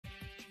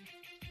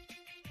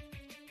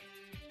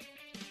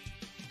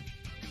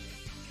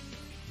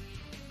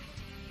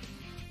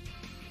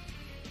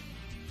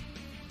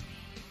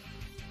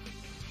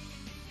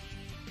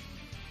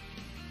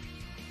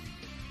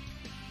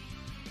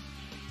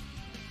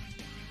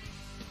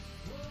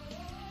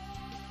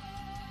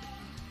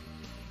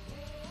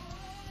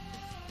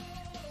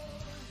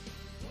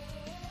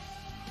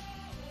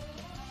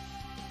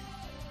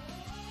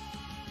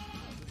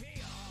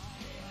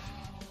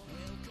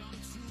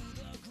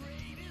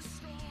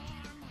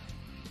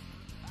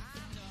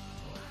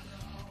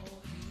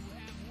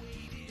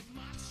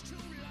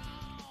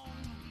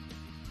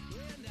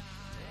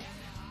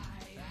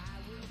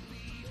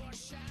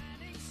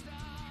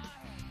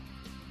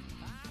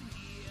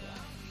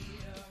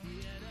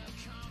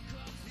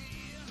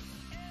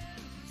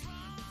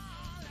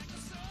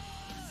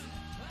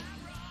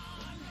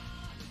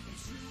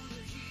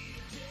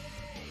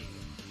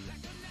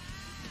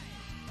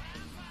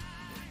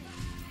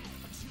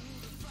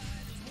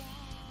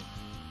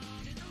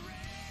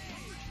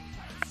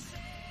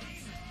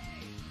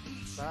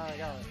I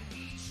got it.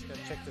 Gotta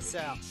check this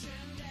out.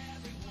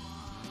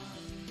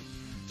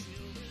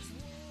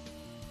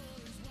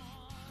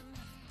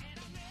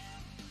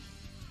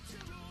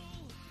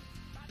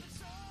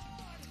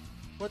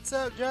 What's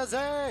up,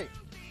 Jose?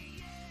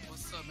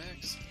 What's up,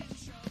 Max?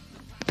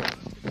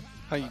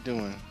 How you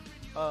doing?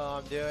 Oh,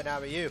 I'm doing. How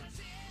about you?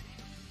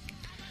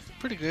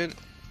 Pretty good.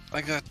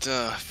 I got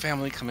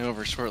family coming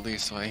over shortly,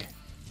 so I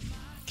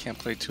can't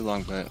play too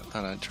long, but I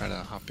thought I'd try to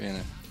hop in.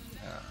 And,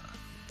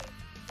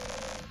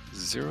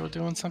 Zero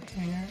doing something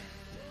here?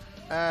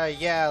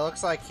 Yeah, it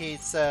looks like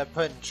he's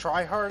putting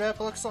try hard up,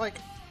 looks like.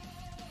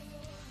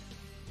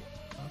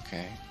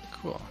 Okay,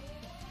 cool.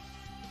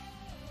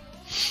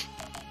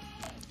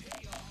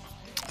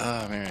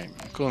 Alright,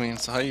 cool, man.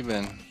 So how you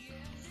been?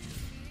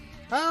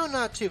 Oh,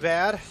 not too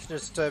bad.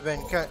 Just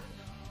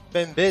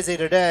been busy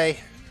today.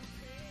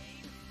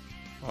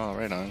 Oh,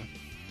 right on.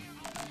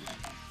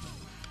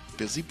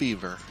 Busy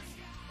Beaver.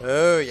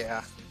 Oh,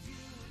 yeah.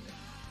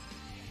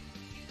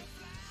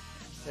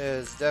 It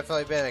has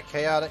definitely been a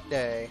chaotic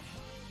day.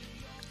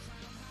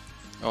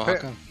 Oh, how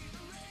come?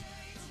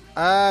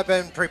 I've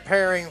been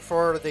preparing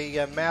for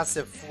the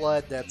massive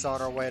flood that's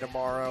on our way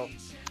tomorrow.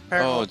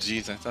 Oh,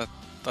 jeez, I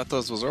thought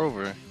those was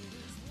over.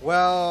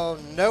 Well,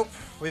 nope.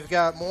 We've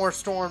got more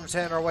storms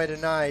heading our way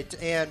tonight,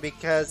 and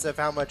because of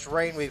how much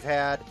rain we've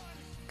had,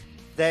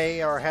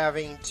 they are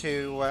having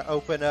to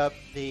open up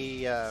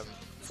the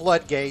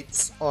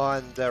floodgates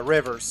on the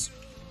rivers.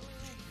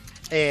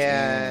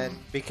 And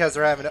because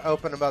they're having to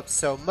open them up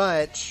so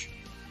much,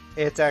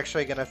 it's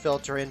actually going to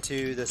filter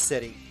into the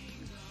city.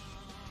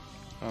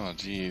 Oh,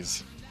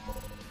 jeez.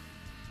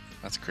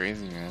 That's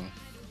crazy, man.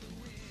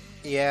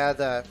 Yeah,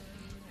 the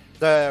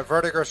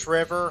Verdigris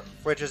River,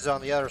 which is on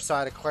the other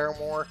side of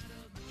Claremore,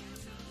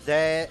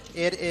 that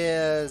it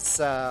is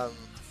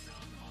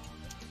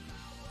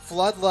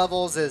flood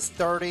levels is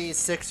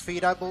 36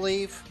 feet, I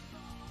believe.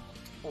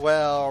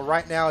 Well,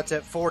 right now it's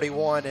at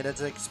 41, and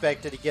it's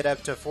expected to get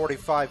up to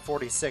 45,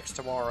 46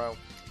 tomorrow.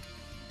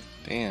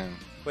 Damn.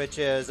 Which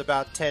is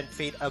about 10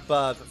 feet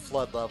above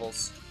flood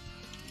levels.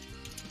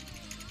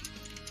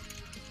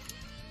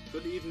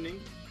 Good evening.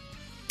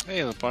 Hey,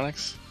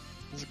 Laponics.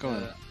 How's it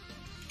going?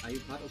 Are you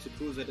part of the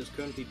crew that is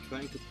currently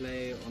trying to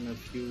play on a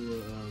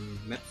few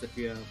maps that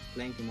we are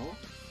playing tomorrow?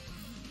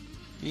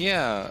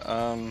 Yeah,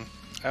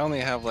 I only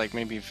have like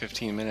maybe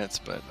 15 minutes,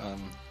 but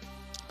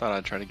thought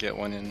I'd try to get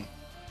one in.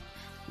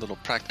 Little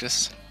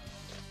practice.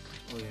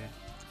 Oh yeah,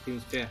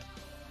 seems fair.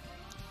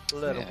 A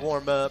little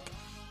warm up.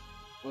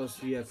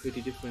 Also, we are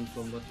pretty different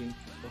from what we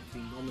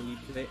normally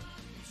play.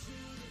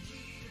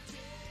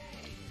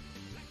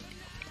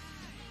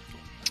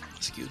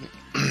 Excuse me.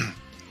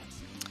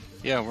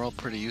 Yeah, we're all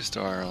pretty used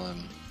to our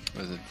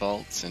was it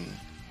vaults and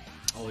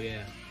Oh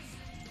yeah.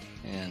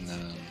 and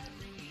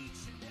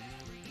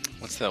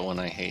what's that one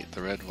I hate?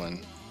 The red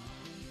one.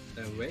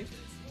 Wraith?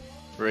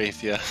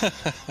 Wraith, yeah.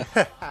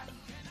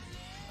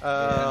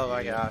 Oh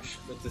my gosh.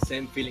 Got the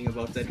same feeling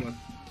about that one.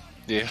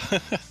 Yeah.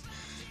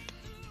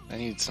 I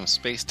need some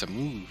space to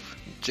move,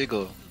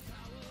 jiggle.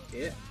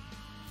 Yeah.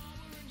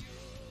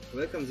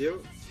 Welcome,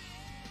 Zero.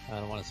 I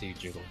don't want to see you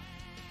jiggle.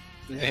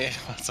 Hey,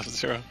 what's up,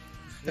 Zero?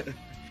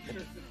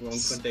 Wrong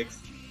context.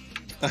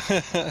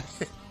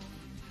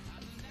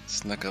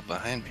 Snuck up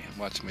behind me and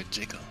watched me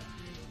jiggle.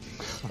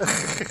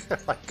 Oh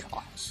my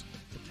gosh.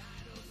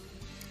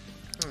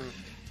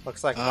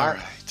 Looks like All right.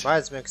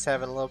 Mysmic's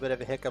having a little bit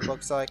of a hiccup,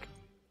 looks like.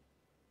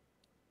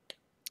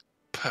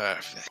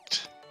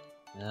 Perfect.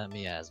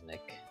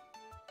 Miasmic.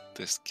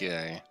 This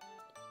guy.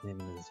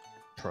 And his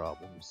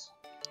problems.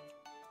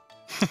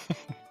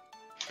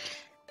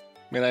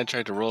 Man, I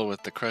tried to roll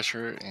with the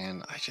Crusher,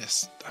 and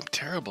I'm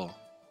terrible.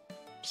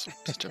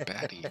 Such a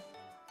baddie.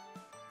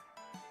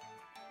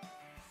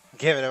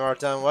 Giving him our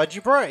time. What'd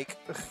you break?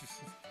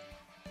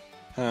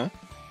 Huh?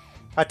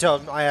 I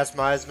asked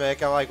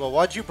Mysmic, I'm like, well,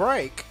 what'd you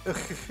break? I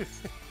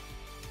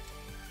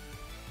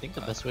think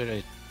the best way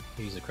to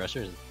use a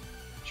crusher is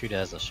shoot it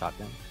as a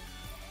shotgun.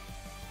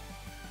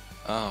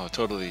 Oh,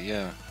 totally,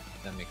 yeah.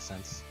 That makes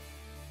sense.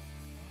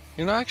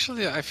 You know,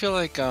 actually, I feel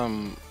like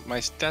my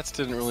stats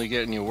didn't really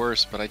get any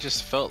worse, but I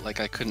just felt like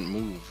I couldn't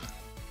move.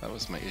 That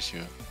was my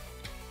issue.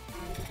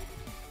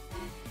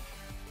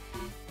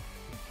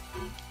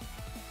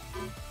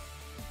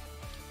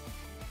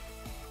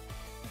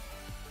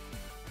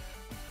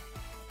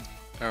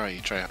 Alright,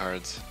 you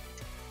tryhards.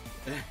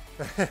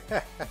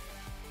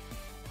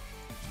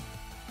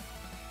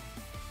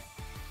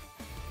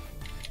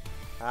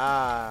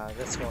 Ah,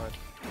 this one.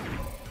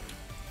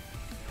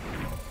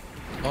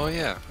 Oh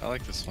yeah, I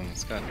like this one.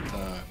 It's got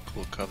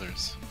cool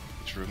colors.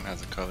 Each room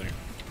has a color.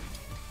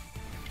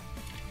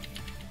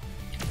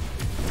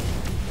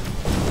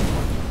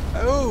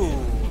 Oh!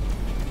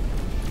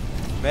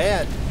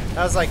 Man,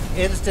 that was like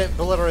instant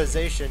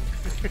polarization.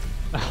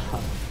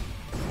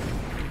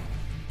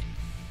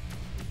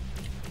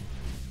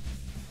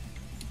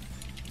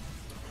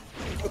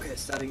 Okay,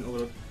 starting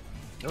over.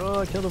 Oh,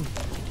 I killed him.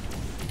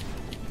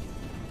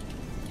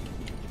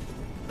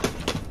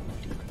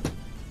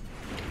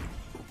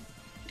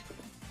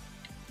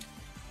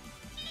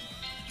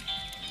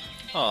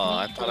 Oh,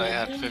 I thought I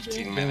had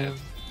 15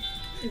 minutes.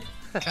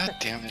 God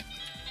damn it.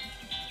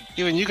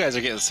 Even you guys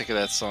are getting sick of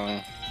that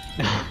song.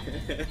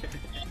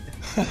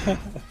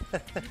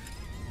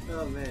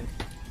 Oh man,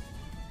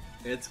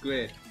 it's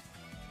great.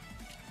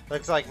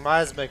 Looks like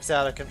Mizmic's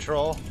out of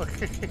control.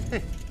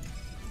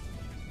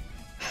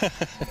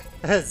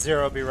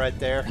 Zero be right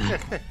there.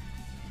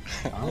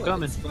 I'm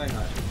coming. It's fine,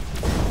 huh?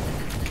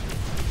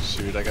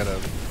 Shoot, I got a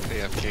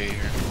AFK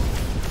here.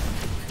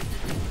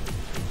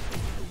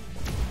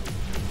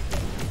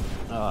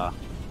 Ah.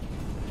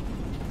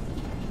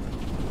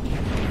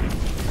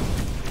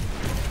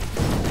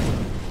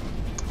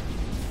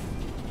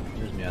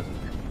 Here's Miasma.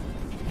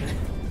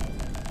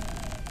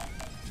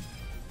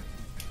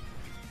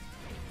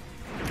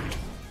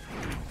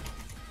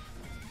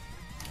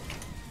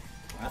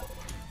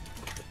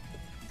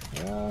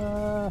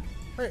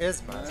 Where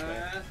is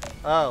Mizmic? Uh,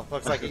 Oh,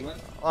 looks like he.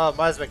 Oh,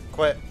 Mizmic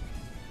quit.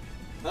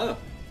 oh,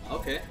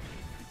 okay. I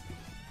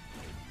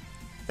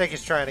think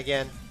he's trying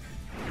again.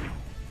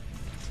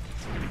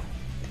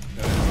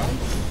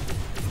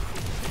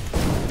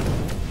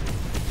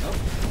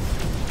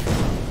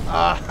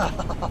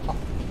 Ah.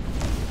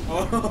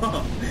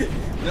 Oh,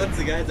 not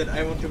the guy that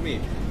I want to meet.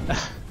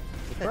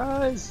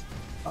 Surprise!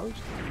 Oh,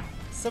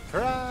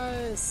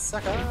 Surprise,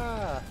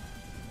 sucker!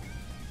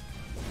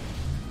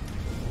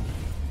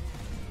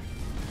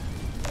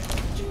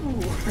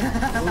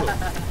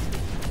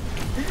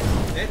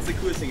 That's the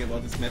cool thing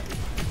about this map.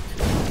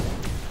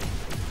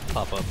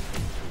 pop up.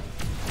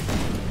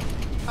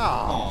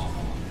 Oh.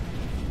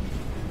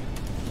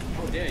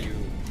 How dare you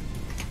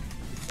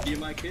steal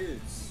my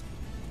kills?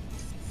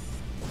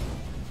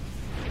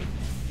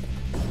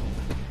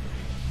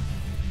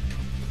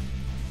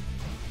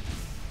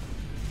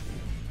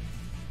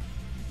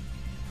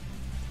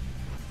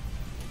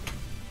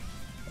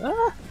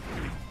 Ah!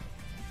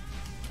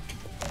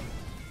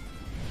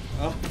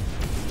 Oh,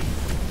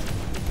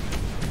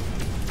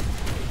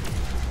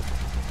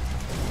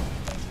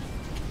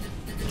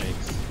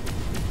 Yikes.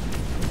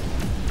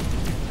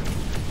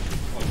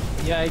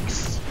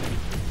 Yikes.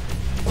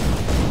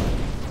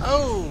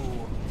 Oh!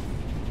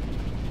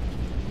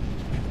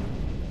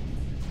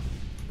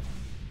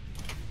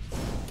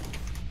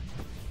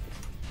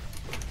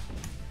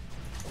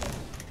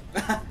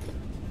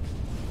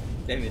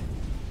 damn it.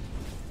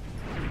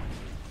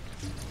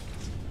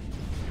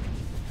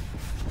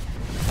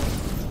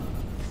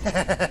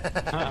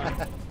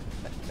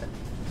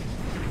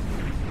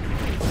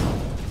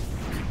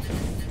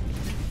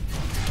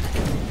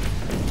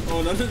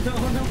 Oh no no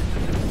no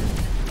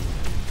no!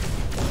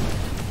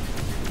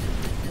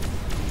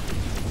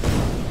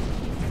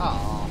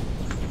 Oh.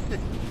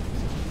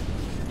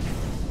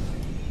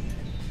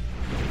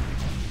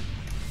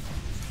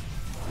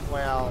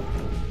 Well,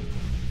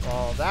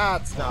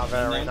 that's not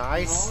very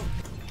nice.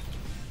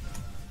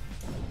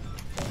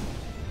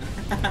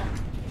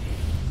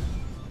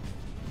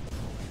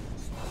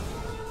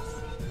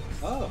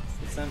 Oh,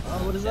 it's time.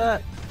 Oh, what is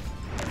that?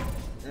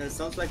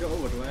 Sounds like an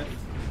overdrive.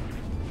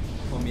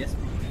 From yes.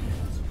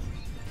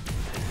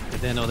 I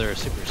didn't know there were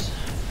supers.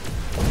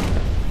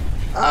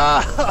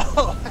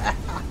 Oh,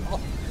 ow.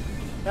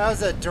 That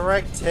was a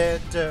direct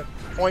hit to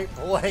point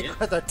blank Yeah.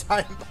 with a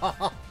time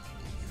bomb.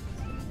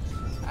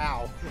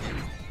 Ow.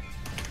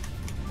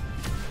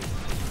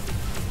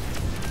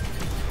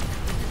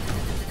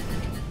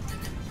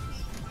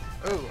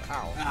 Ooh,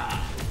 ow.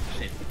 Ah,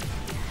 shit.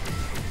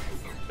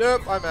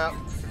 Nope, I'm out.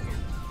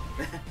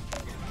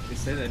 You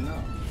said that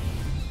now.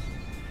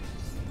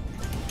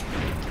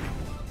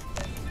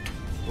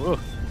 Whoa.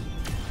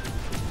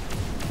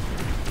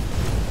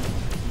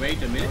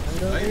 Wait a minute.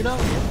 No, Wait, no.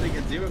 yes, they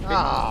get 0 ping.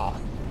 Ah.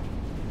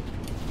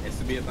 Has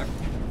to be a bug.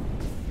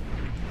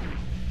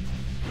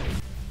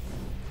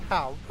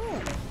 How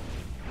rude.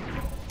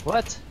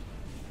 What?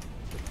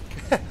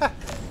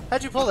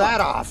 How'd you pull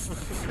that off?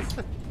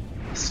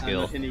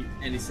 Skill. Not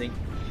anything.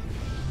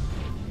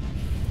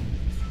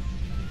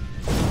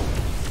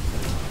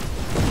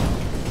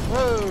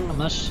 Whoa.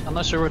 I'm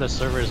not sure where the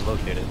server is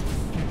located.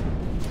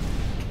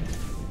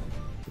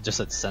 It just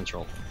said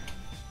central.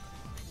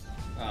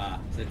 Ah,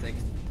 that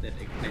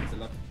explains a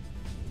lot.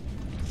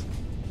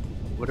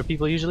 What do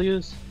people usually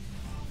use?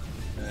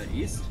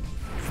 East.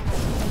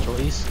 Central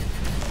East?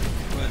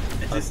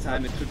 But at this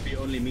time it should be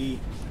only me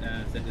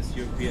that is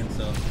European,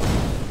 so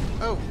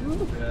Oh.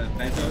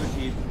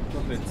 majority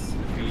profits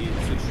if we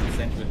switch to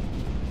central.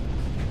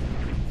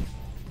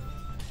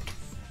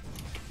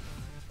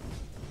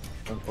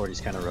 140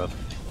 is kind of rough.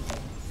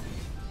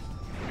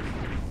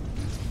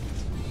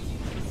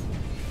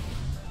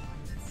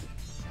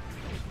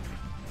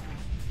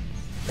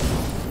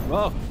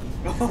 Whoa!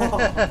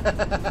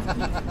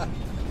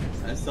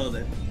 I saw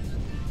that.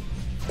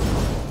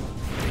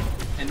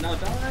 And now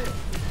die!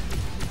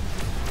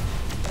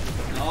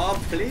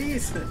 Oh,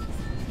 please!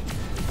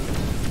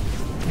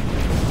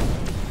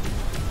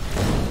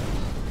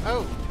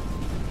 Oh.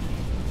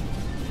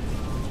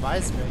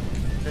 Mizmic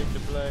came to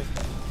play.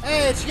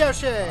 Hey, it's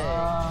Yoshi!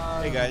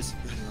 Hey guys.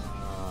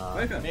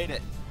 Welcome. Made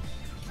it.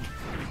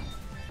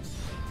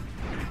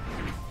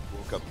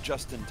 woke up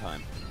just in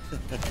time.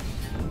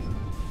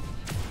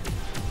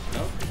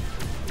 No?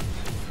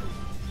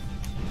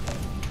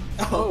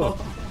 Oh.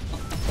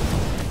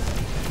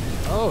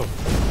 Oh.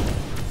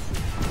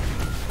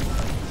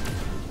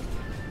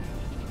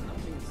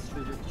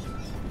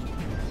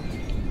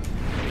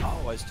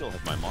 Oh, I still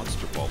have my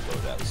monster ball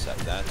loadout set.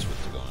 That's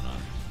what's going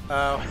on.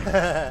 Oh.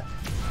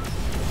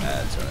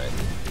 That's alright.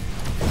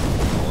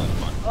 All in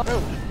fun.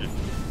 Oh.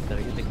 Did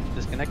I get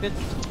disconnected?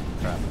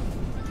 Crap.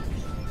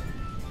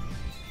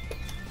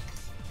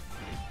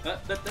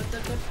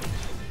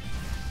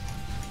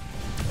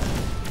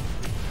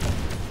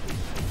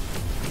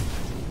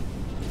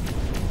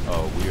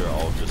 Oh, we are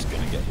all just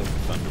gonna get hit with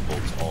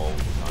thunderbolts all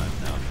the time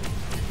now.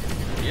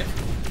 Yep.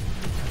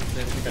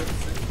 That's the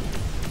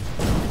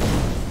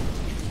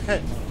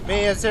good.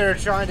 Me and Sarah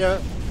trying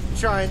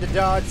to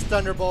dodge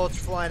thunderbolts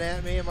flying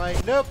at me. I'm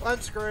like, nope,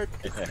 I'm screwed.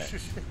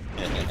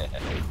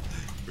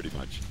 Pretty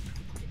much.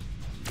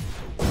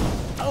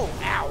 Oh,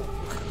 ow.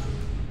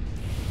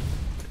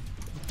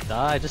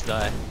 Die, just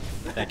die.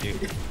 Thank you.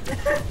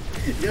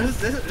 You're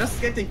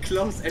just getting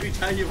close every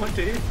time you want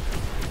to hit.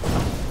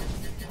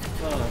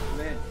 Oh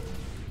man.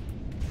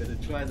 Better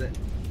try that.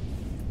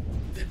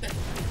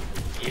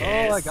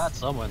 Yes. Oh, I got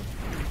someone.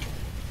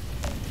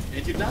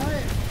 And you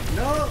die?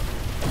 No!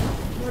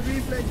 Not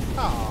reflex!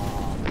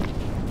 Aw.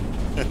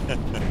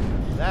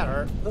 That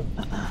hurt.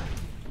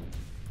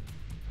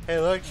 Hey,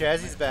 look,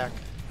 Jazzy's back.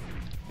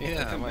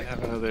 Yeah, I might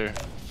have another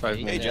 5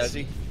 Hey, minutes.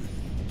 Jazzy.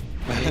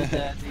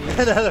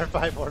 Another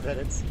 5 more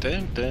minutes.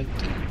 Dun, dun,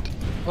 dun.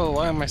 Oh,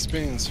 why am I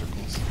spinning in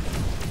circles?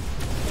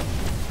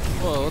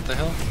 Whoa, what the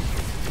hell?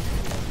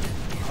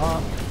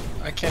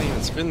 I can't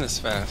even spin this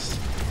fast.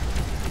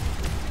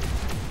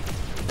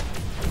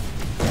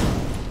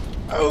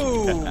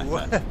 Oh!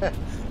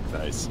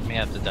 Nice. May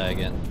have to die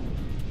again.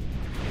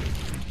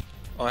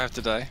 Oh, I have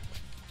to die?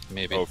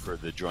 Maybe. Oh, for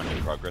the join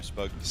in progress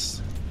bug?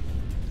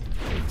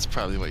 It's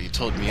probably what you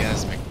told me,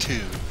 Asmic,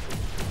 too.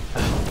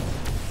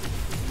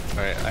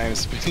 Alright, I am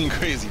spinning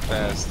crazy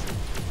fast.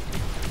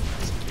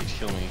 Somebody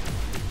kill me.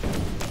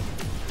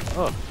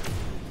 Oh.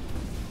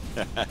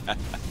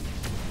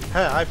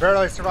 I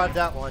barely survived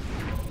that one.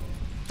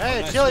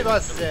 Hey, nice. Chili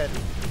Bus is in.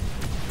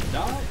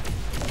 Die?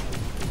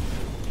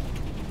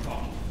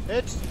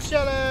 It's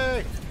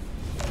Chili!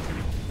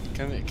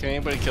 Can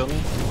anybody kill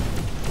me?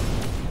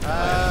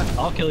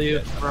 I'll kill you.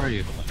 Where are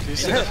you? You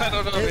see that? I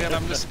don't know, man.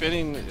 I'm just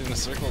spinning in the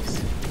circles.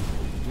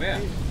 Where?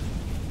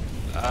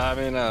 I'm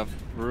in a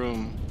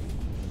room.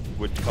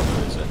 What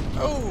color is it?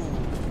 Oh!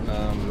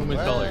 Room with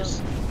Well.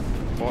 colors.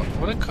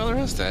 What color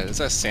is that? Is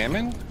that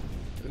salmon?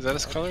 Is that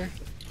his color?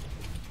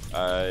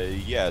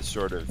 Yeah,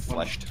 sort of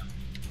fleshed.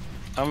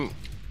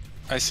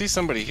 I see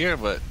somebody here,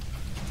 but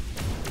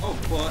Oh,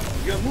 but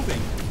you're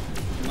moving.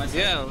 Am I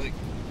yeah, like,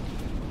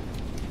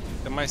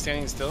 am I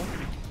standing still?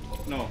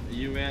 No,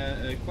 you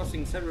were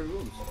crossing several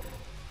rooms.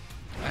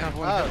 I have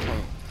one Oh. hit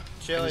point.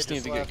 Chili I just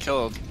need to left. get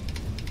killed.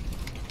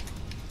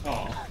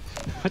 Oh.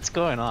 What's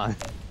going on?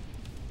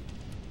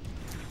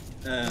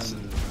 I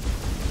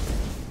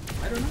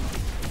don't know.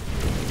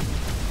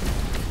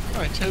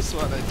 I just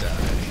want to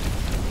die.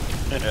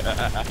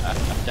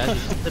 Jazzy,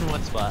 just in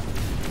one spot.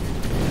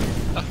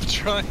 I'm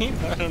trying.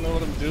 I don't know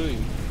what I'm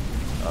doing.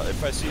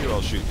 If I see you,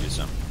 I'll shoot you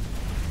some.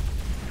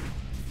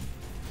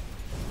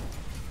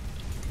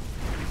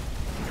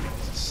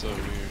 This is so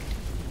weird.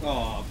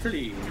 Oh,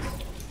 please.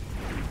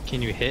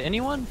 Can you hit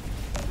anyone?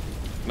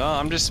 No,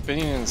 I'm just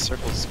spinning in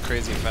circles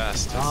crazy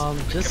fast.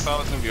 If I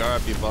was in VR,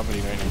 I'd be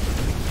vomiting right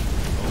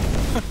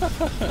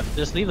now.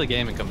 Just leave the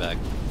game and come back.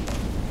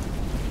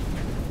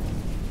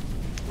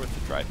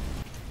 Worth a try.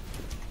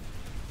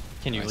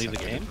 Can you Nice, leave the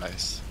that's good game?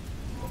 advice.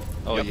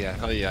 Oh Yep. yeah,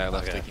 hell yeah, I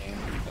left Okay. the game.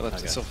 I left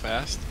Okay. it so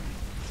fast.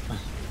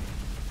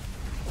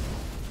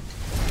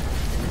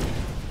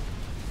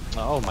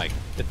 Oh my,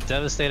 the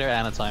Devastator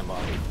and a time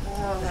bomb.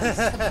 Oh,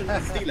 such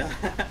a stealer.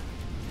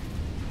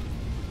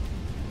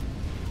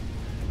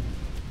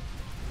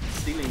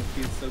 Stealing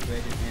feels so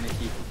great in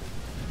Anarchy.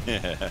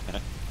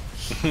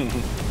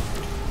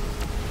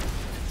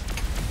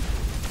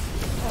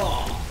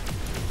 Oh,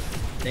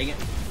 dang it.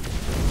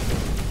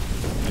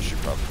 I should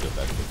probably go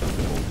back to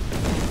Thunderbolt.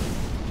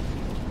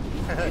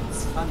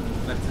 It's fun,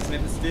 but this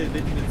map is still a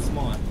little bit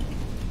small.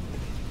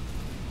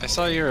 I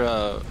saw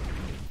your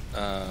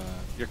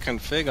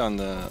config on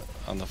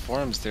the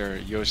forums there,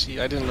 Yoshi.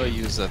 I didn't know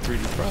you used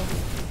 3D Pro.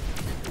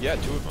 Yeah,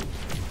 2 of them.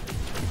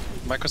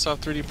 Microsoft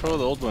 3D Pro,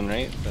 the old one,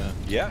 right?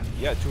 Yeah,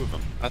 2 of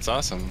them. That's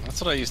awesome.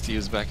 That's what I used to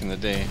use back in the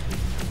day.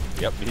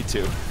 Yep, me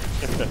too.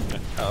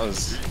 That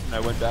was. I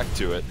went back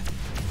to it.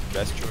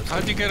 Best choice.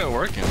 How'd you get it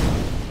working?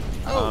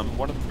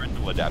 One of the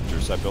rental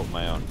adapters. I built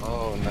my own.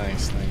 Oh,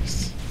 nice,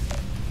 nice.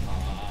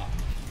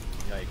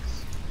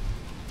 Yikes.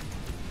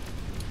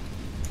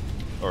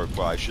 Or,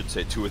 well, I should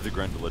say 2 of the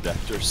Grendel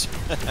adapters.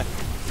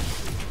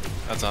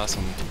 That's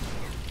awesome.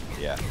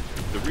 Yeah.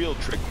 The real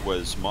trick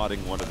was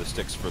modding one of the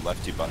sticks for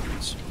lefty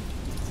buttons.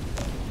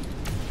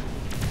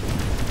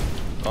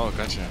 Oh,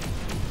 gotcha.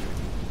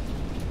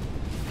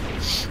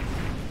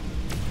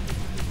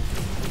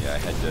 Yeah, I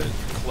had to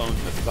clone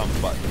the thumb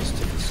buttons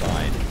to the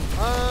side.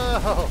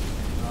 Oh!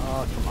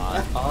 Oh, come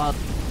on. Oh,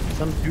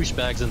 some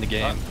douchebags in the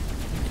game.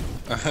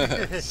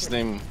 His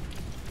name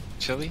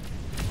Chili?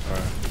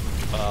 Or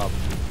Bob.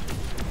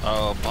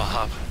 oh,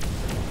 Bob.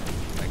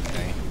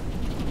 Okay.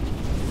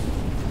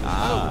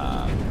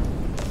 Ah,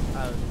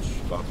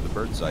 Ouch. Bob the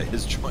Birdseye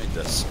has joined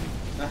us.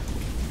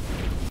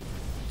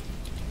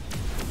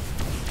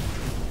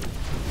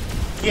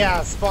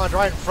 Yeah, spawned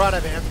right in front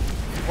of him.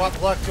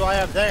 What luck do I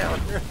have there?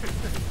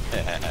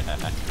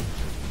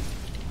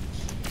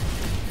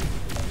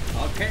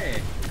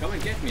 Okay, come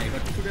and get me. I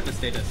got 2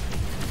 devastators.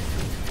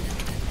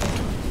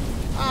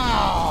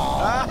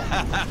 Oh!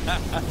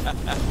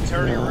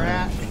 Dirty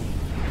rat.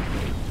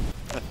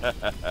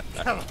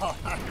 Come on.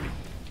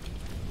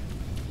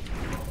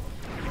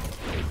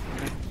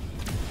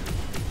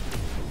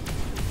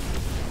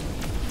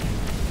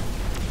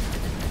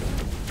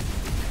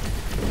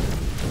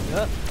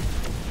 Yep.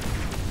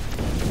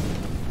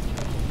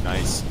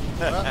 Nice.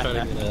 Try to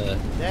get a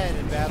That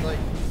ended badly.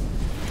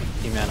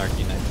 Team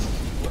Anarchy next.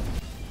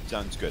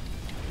 Sounds good.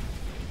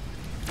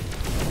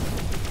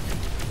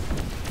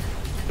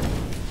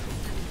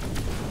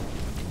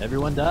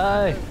 Everyone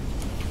die!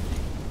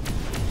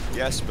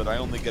 Yes, but I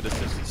only get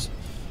assists.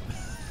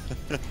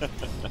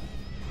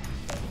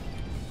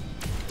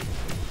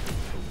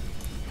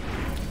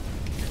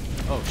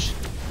 Oh shit.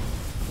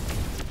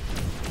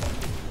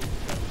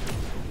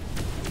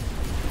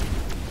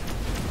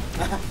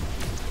 I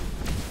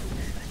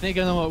think I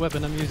know what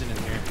weapon I'm using in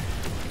here.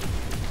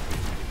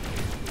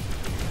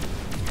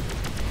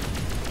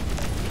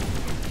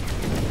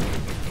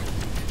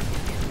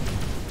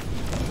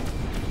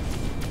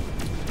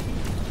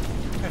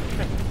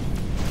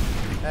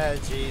 Oh,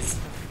 jeez.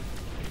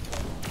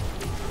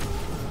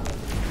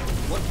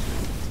 What?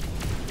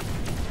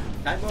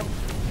 Time bomb?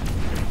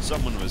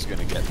 Someone was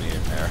gonna get me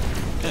in there.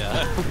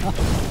 Yeah. For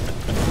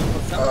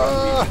some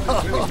reason,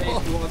 we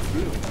gravitate towards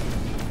blue.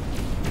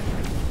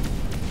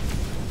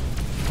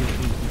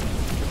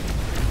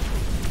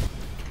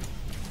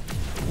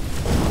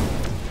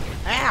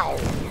 Ow!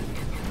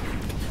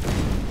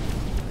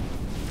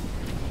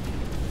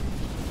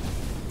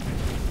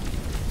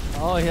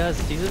 Oh,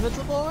 he's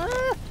invincible.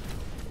 Ah!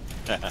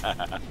 I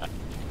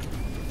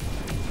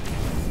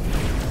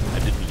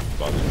didn't even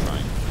bother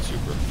trying for the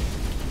super.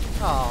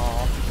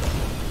 Oh.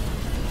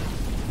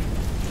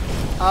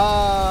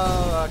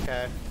 Oh,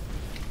 okay.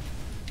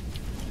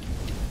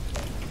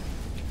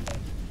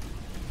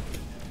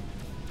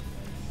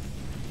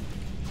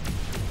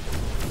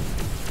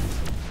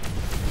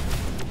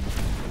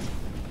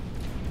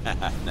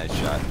 Nice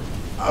shot.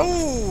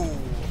 Oh!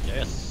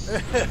 Yes.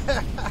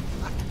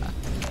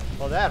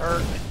 Well, that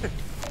hurt.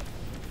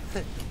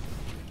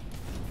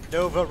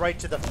 Nova right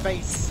to the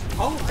face.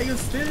 How are you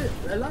still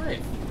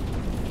alive?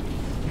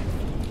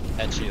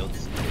 Head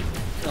shields.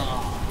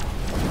 Ah,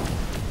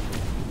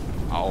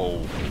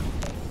 Oh.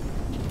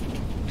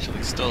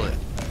 Chili stole it.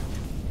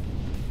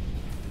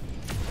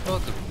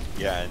 Welcome.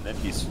 Yeah, and then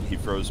he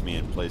froze me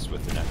in place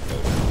with the net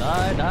code.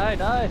 Die, die,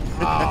 die.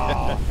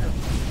 Oh.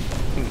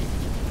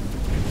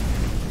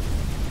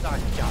 I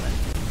got it.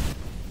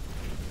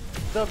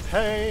 The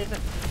pain.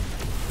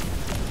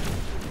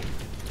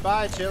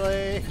 Bye,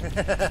 Chili.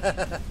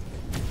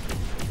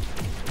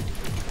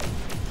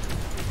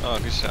 Oh,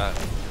 good shot.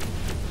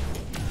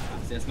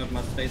 there's not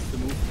much space to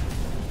move.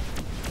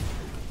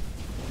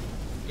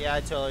 Yeah,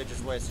 I totally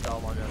just wasted all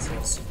my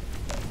missiles.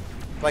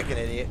 Like an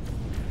idiot.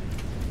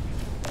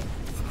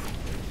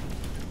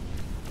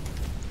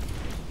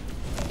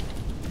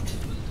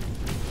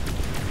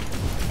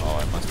 Oh,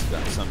 I must have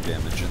done some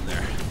damage in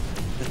there.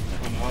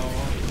 No.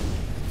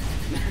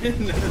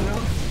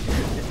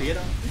 Ist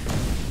jeder?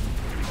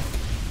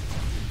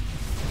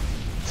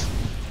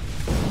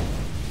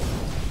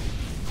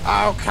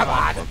 Oh, come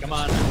on! Come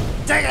on.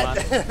 Dang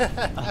it!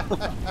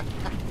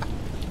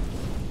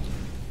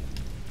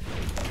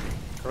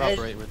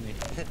 Cooperate with me.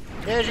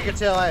 As you can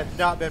tell, I have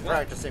not been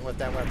practicing with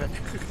that weapon.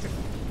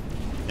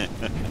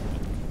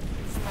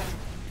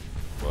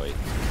 Boy,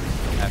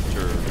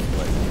 after,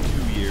 what,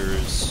 2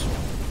 years,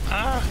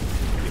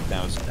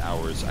 1,000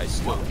 hours, I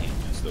still aim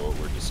as though it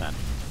were Descent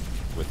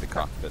with the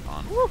cockpit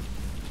on.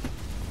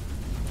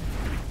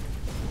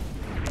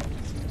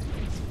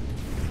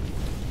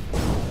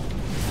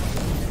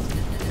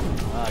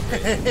 Ah,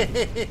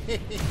 great.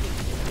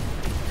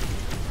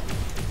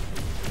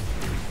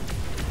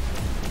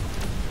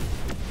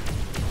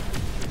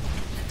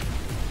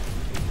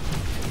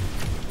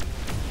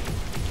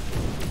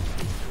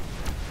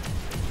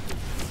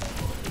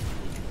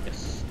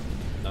 Yes.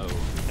 No.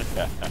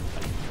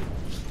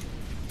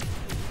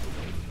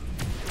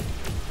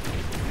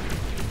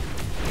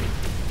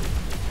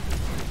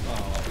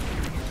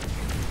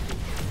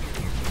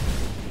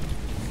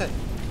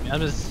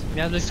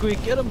 Miasma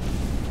Squeak, get him!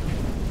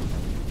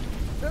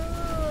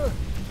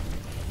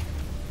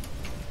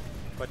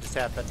 What just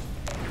happened?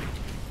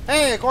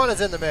 Hey,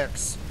 Iguana's in the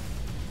mix.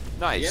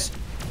 Nice. Yep.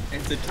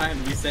 It's the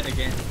time reset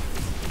again.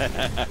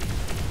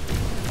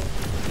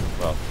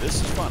 Well,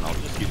 this is fun. I'll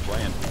just keep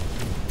playing.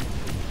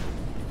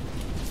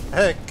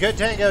 Good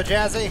tango,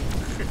 Jazzy.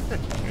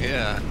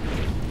 Yeah.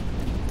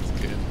 It's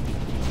good.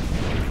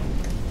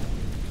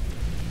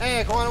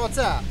 Hey, Guana, what's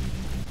up?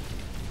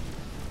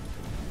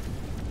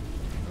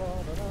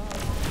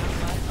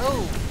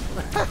 Oh!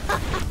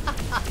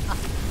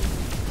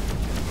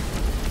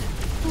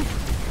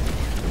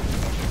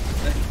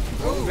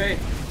 Oh, wait.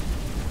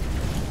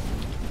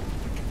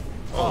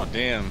 Oh,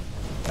 damn.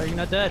 Are you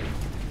not dead?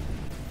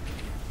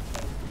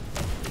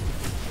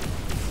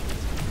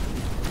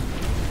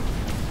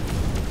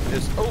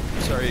 Oh,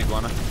 sorry,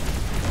 Iguana.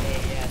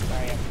 Yeah,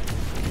 sorry.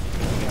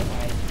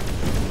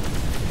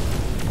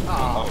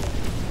 Oh.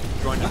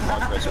 Join the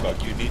progress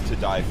bug. You need to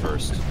die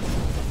first.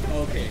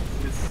 Okay,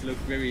 this looks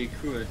very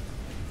cool.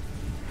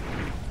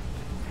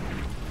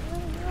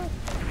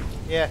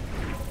 Yeah.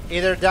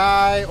 Either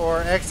die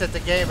or exit the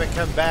game and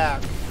come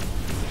back.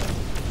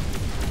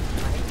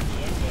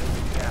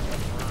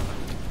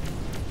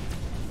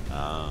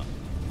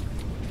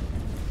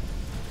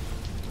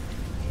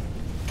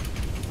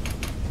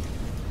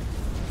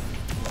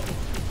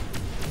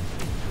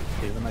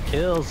 Stealing my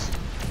kills.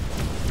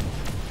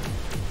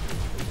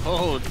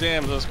 Oh,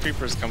 damn, those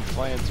creepers come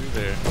flying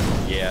through there.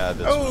 Yeah,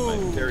 that's one of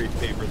Oh. my very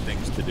favorite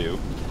things to do.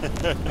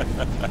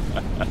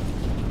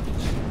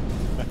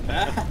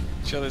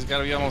 Chili's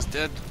gotta be almost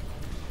dead.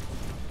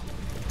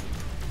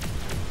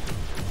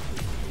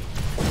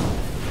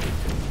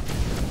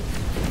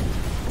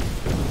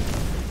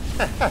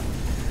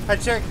 I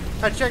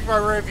checked my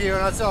review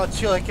and I saw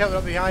Chili coming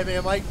up behind me.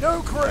 I'm like,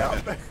 no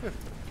crap.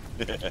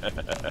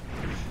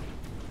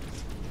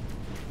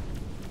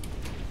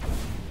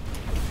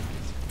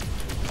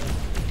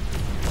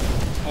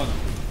 Oh no.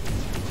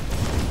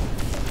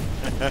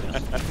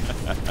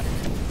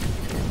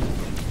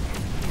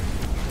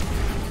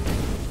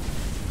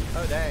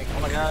 Oh dang. Oh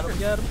my god, oh my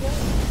god, oh my god.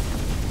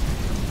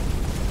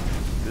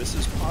 This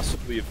is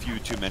possibly a few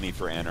too many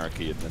for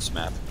anarchy in this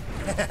map.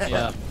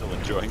 Yeah. I'm still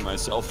enjoying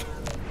myself.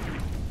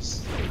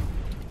 It's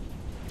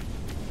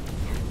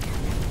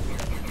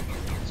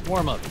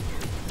warm up.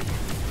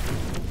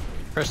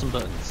 Press some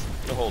buttons.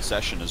 The whole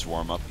session is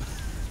warm up.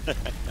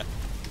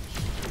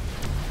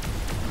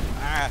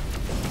 Ah.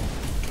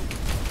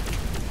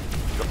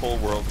 The whole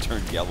world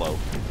turned yellow.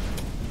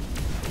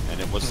 And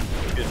it wasn't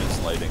good in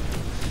its lighting.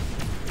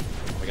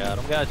 Oh my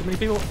god, too many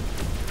people.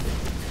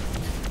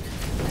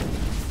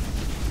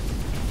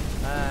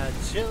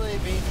 Chili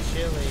being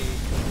chili.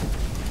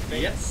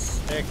 Being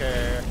Yes.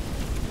 sticker.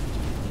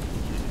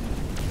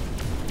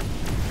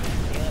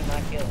 Stealing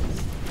my kills.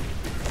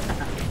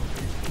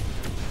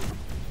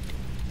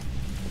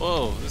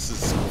 Whoa, this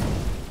is...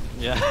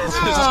 Yeah.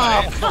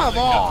 Oh, come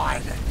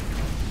on!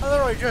 I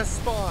literally just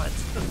spawned.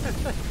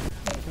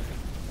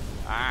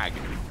 Ah,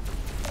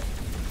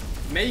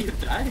 May you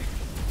die?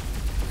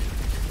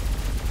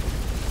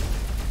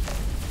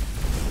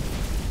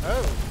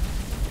 Oh.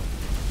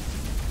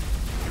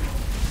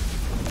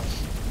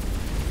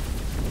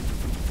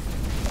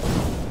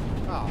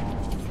 Oh,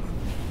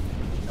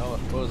 Oh,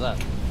 what was that?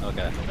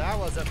 Okay. that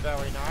wasn't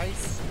very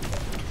nice.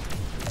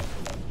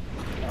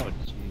 Oh,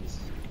 jeez.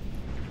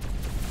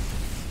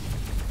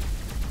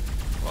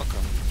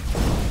 Welcome.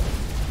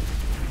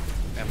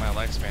 And my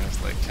lifespan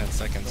is like 10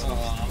 seconds.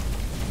 Oh,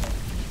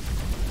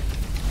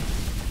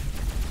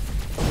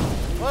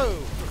 Whoa!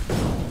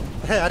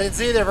 I didn't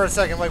see you there for a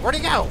second. I'm like, where'd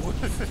he go?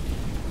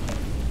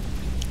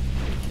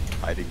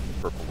 hiding the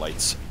purple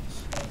lights.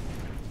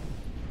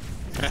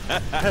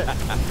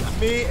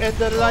 Me and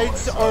the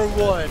lights are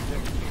one.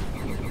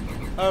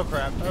 Oh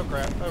crap, oh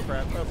crap, oh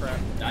crap, oh crap.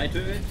 die to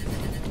it?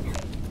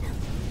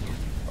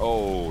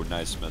 Oh,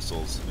 nice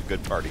missiles. A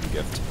good parting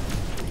gift.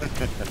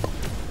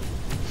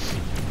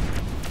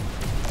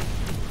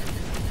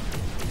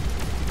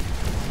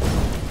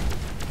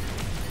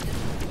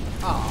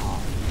 Aw.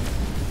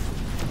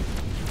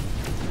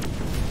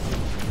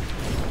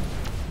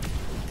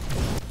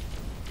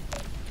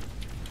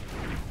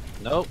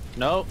 Nope,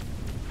 nope.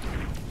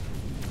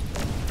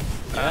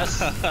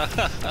 Yes.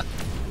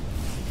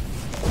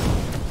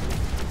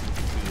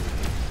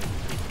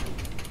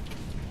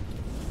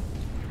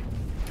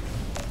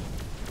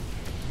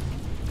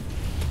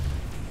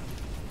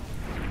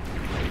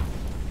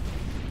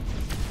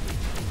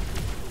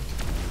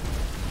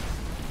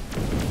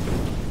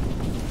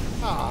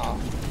 Aw.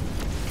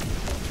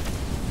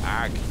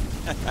 Ag.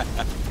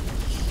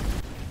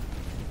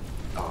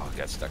 Oh,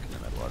 got stuck in the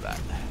middle of that.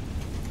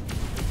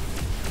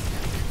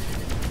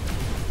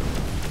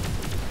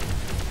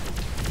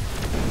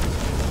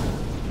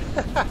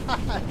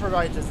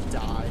 Everybody just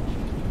died.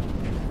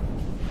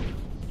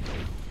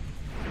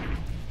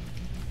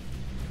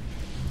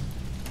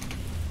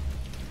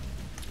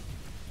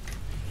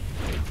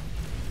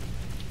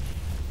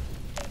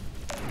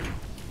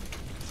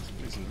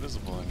 He's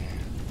invisible in here.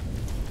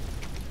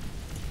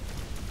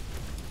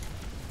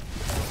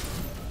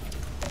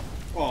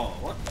 Oh,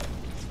 what?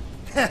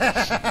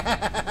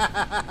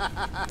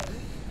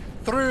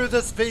 Through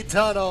the speed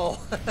tunnel.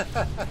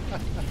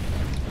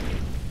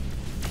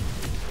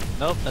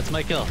 Nope, that's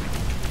my kill.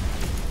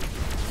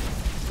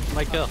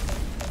 My kill.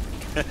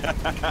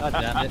 God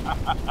damn it.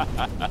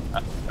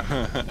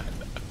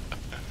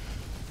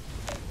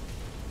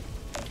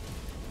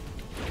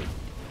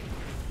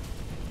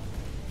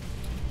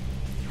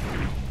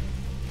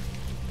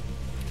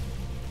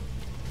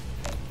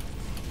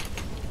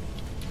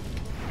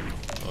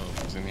 Oh,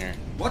 who's in here?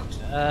 What?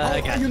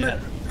 I got you.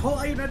 How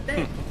are you not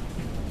dead?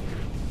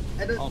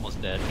 I don't...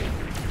 Almost dead.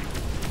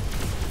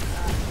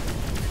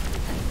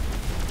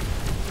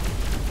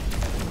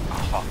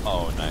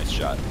 Oh, nice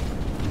shot.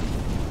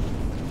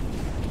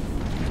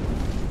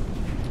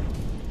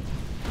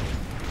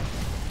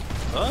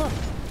 Oh.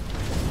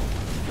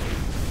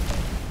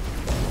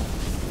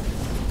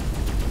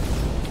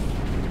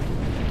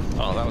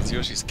 Oh, that was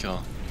Yoshi's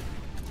kill.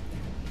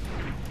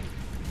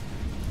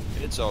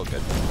 It's all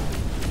good.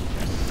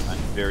 I'm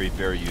very,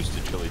 very used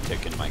to Chili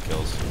taking my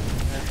kills.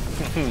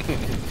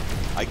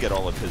 I get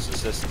all of his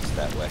assistance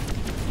that way.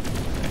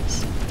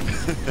 Nice.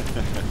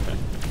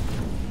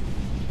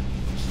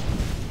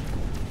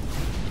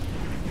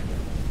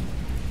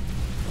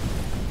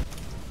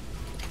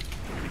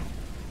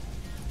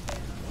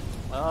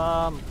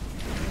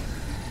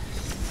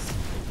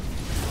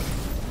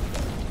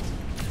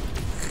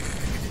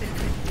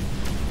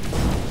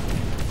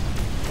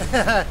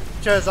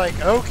 Joe's like,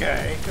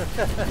 okay.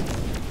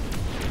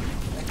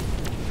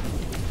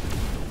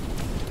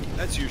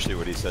 That's usually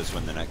what he says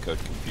when the netcode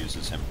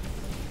confuses him.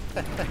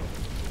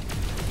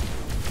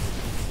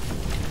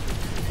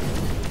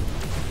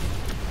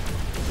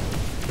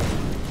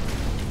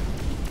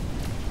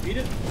 Beat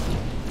it.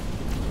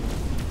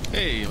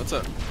 Hey, what's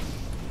up?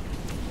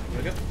 Here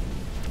we go.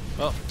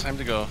 Well, time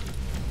to go.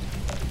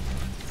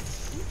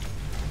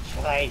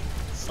 Right.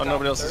 Oh,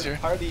 nobody else is here?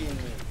 Party in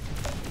me.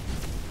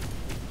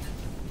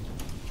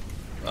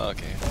 Oh,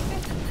 okay.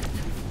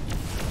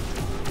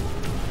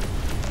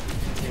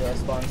 Zero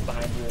spawns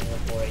behind you and you're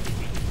 4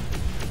 HP.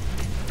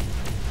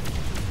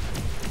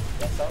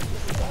 Guess I'll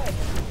just die.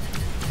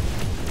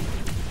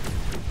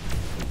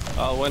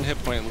 Oh, 1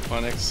 hit point,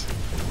 Luponix.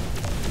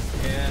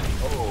 Yeah.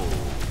 Oh,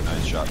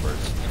 nice shot,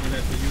 Birds. I'm gonna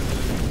have to use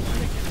it.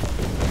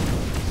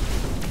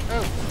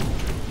 Oh.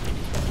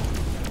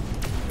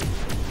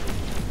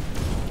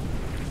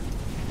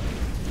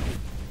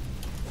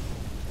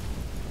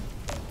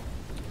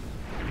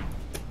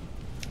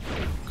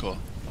 Cool.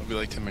 I'll be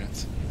like 10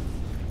 minutes.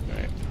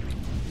 Alright.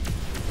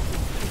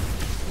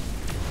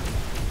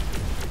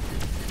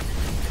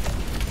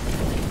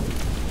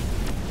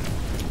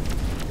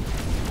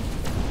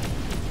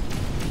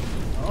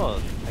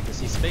 Oh, I can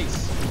see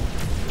space.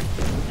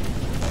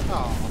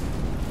 Oh.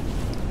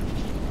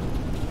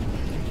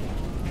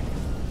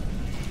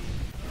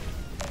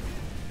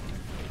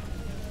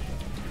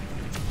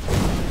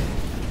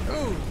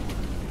 Ooh.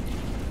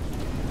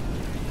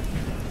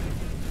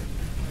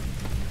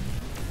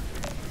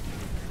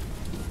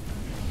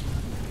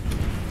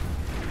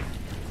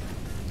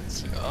 Let's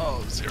see.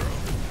 Oh, 0.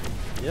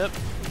 Yep.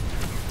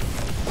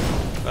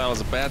 That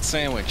was a bad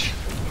sandwich.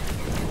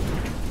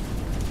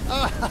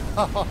 Oh.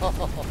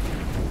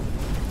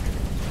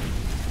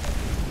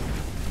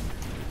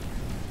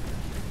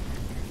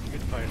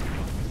 Good fight.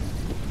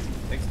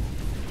 Thanks.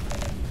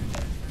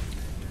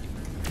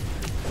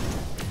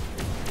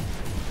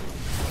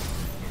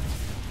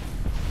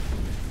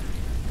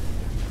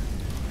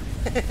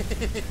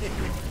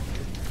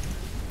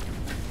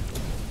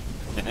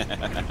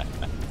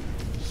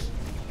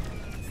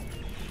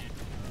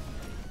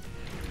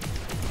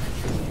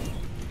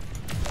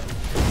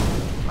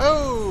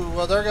 Oh,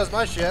 well, there goes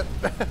my ship.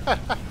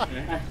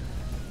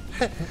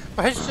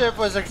 My ship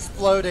was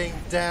exploding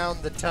down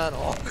the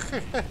tunnel.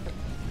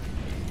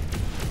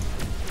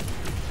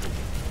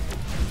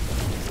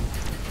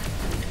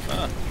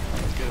 Ah,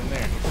 let's get in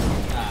there.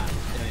 Ah,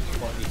 yeah, it's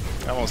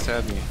 40. Almost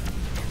had me.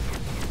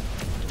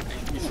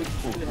 You should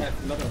still have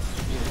a lot of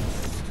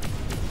shields.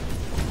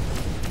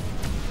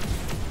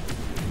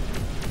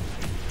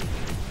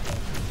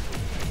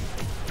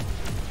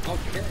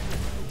 Okay.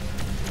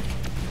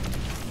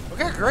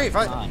 Okay, great.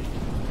 Fine. Come on.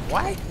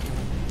 What?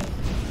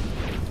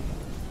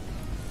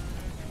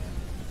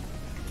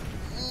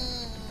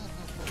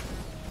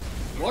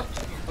 What?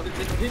 How did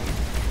it hit?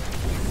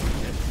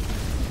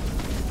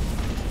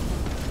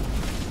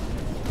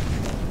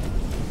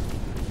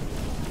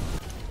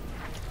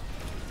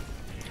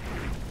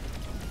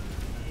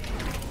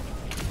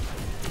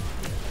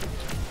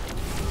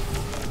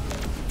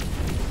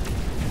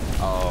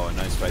 Oh,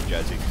 nice fight,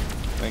 Jazzy.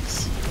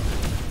 Thanks.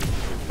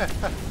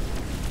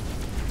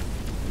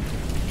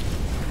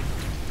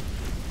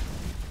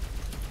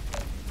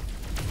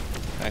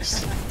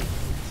 Nice. I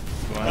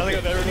don't think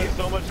I've ever done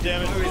so much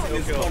damage Where is with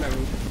this no kill. corner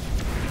room?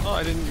 Oh,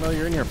 I didn't know you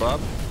were in here, Bob.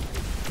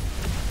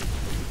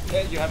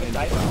 Yeah, you haven't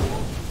died?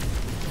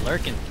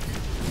 Lurking.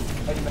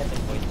 Oh, you meant the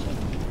voice chat.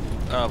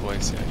 Oh,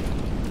 voice, yeah.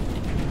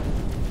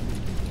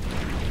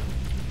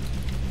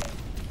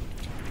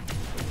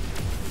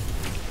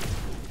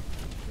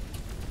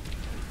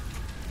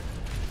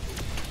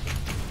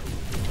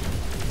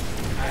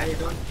 I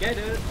don't get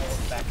it. Oh,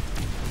 back.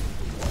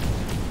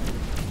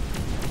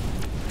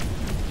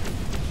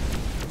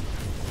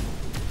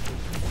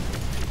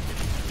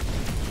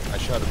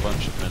 shot a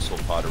bunch of missile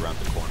pod around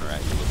the corner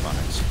at you,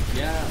 Luponix.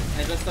 Yeah,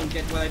 I just don't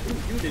get why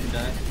you didn't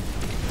die.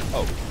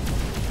 Oh.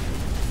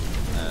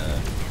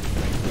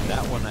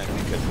 That one I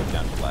think I put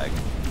down to lag.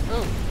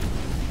 Oh.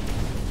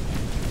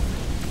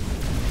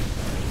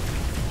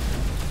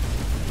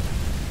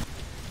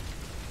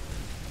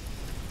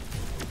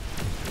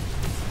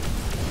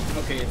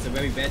 Okay, it's a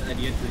very bad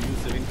idea to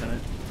use the internet.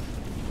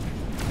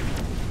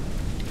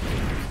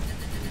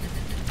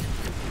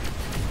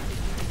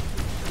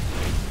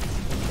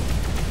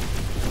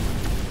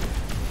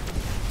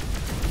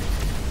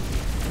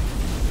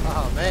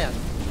 Oh man.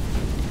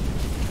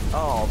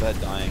 Oh, that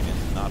dying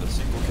and not a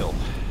single kill.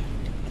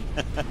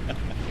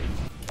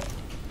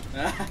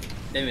 Ah,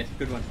 damn it,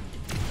 good one.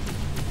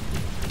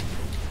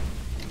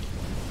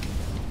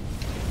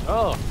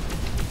 Oh.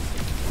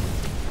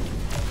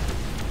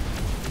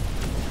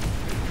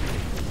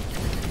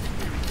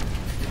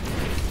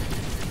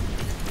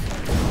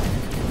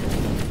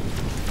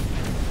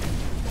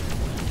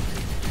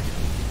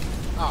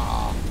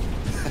 Aw.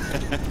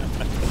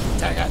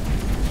 Dang it.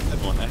 That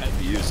one I had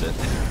to use it.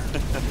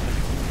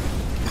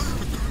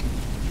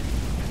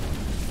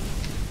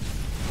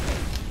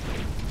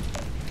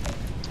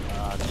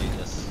 Ah,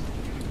 Jesus.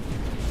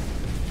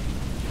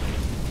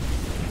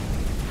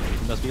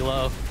 Must be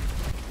low.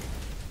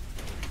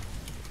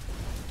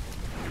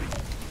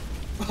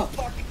 Oh,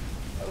 fuck!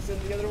 I was in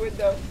the other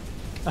window.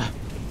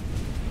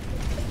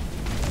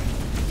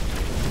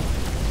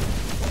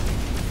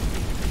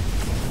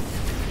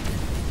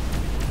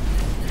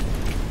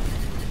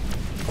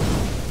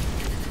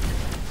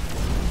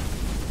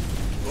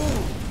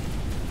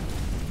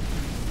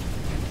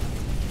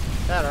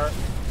 That hurt.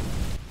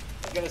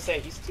 I was gonna say,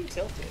 he's too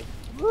tilted.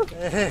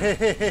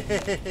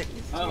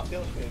 He's Oh. too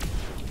tilted.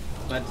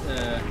 But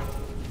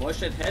voice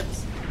chat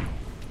helps.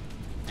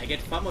 I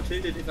get far more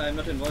tilted if I'm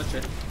not in voice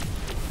chat.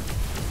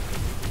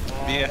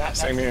 Yeah,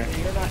 same here.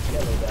 You're not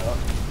yellow though.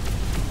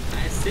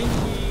 I think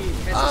he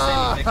has the same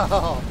effect.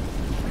 Oh.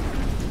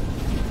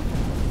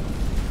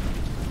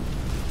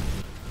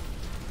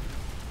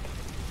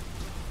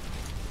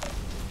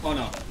 Oh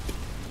no,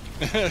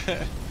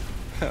 That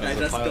I was a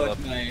just pile got up.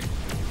 my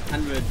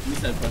 100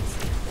 missile pods.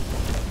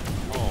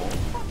 Oh.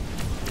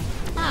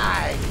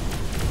 Hi.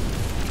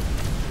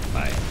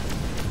 Bye.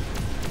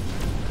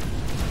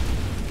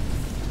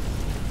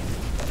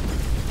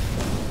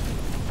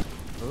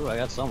 Ooh, I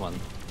got someone.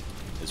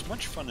 As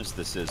much fun as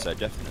this is, I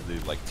definitely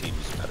like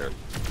teams better.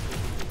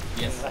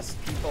 Yes. Less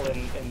people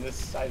in this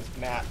sized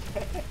map.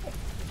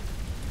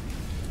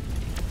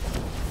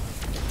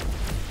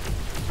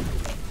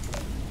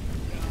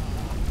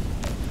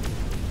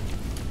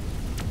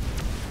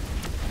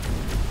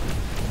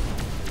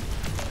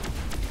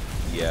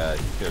 Yeah,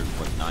 there's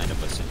what, 9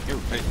 of us in here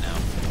right now.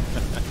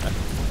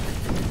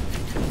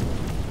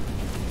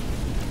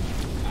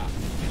 Ah,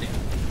 damn.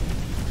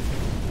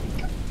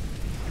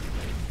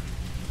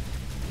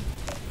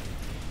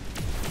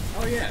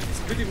 Oh yeah, it's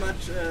pretty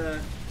much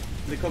the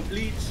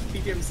complete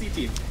PTMC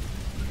team.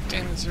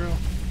 Damn it, Zero.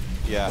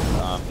 Yeah,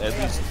 at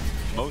least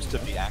most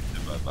of the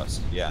active of us.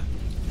 Yeah.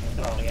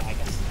 Oh yeah, I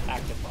guess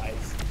active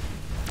wise.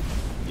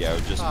 Yeah,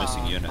 we're just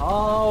missing unit.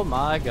 Oh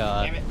my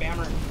god. Damn it,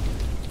 Bammer.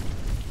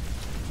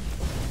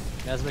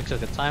 Yasmik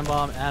took a time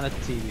bomb and a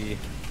TV.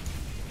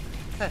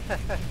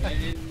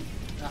 And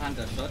a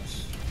hunter shot.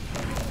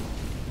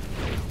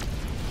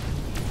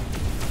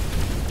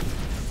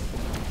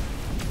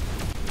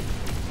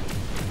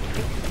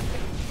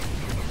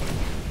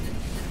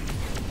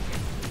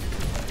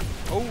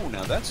 Oh,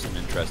 now that's an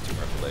interesting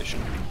revelation.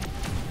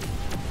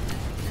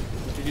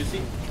 What did you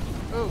see?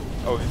 Oh,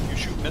 if you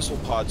shoot missile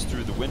pods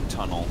through the wind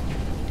tunnel,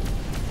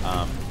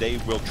 they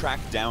will track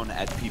down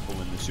at people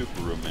in the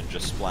super room and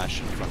just splash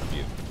in front of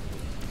you.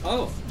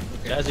 Oh,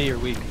 okay. Jazzy, you're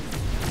weak.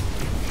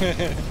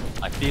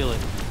 I feel it.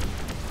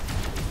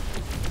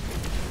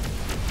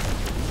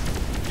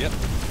 Yep.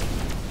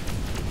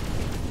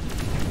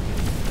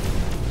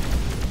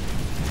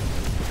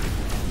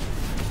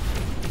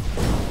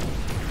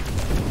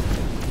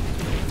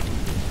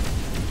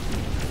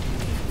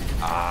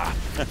 Ah!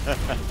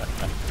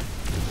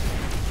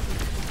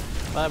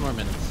 5 more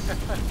minutes.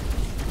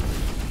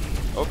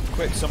 Oh,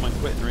 quick, someone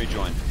quit and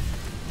rejoin.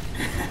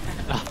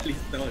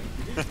 Please don't.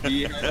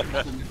 We have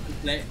nothing to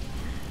play.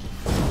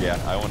 Yeah,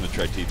 I want to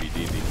try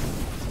TBDB.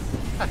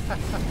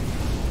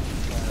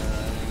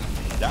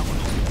 That one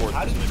will support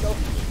How did this you go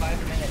mission. from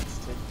 5 minutes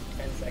to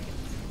 10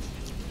 seconds?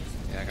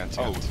 Yeah, I got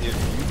 2. Oh, if you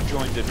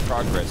joined in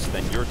progress,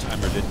 then your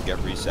timer didn't get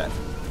reset.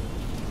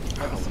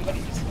 Oh,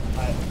 somebody just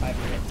 5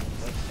 minutes.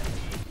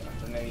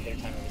 So maybe their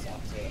timer was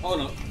off too. Oh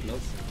no,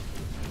 close.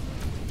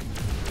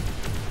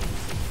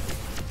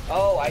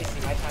 Oh, I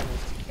see. My timer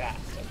was too fast.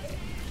 Okay.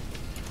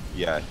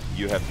 Yeah,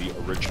 you have the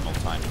original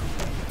timer,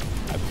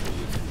 I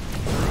believe.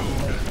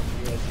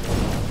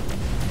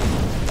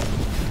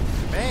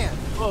 Man.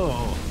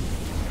 Whoa.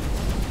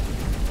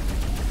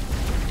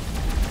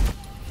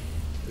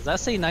 Does that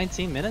say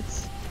 19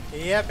 minutes?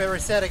 Yep, it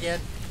reset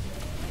again.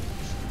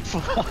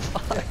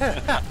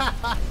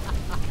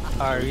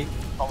 Alright,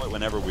 Call it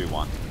whenever we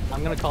want.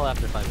 I'm gonna call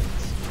after 5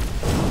 minutes.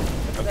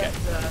 Okay.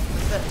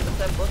 What's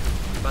that book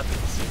about the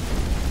casino?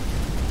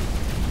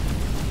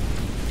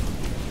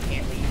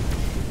 Can't leave.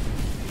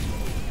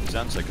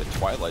 Sounds like a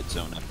Twilight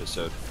Zone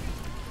episode.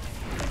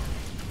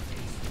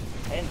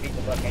 I didn't read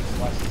the book, I just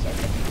watched the start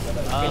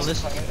of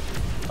let's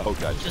Oh,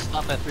 gotcha. just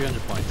stop at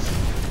 300 points.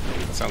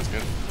 That sounds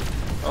good.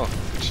 Oh,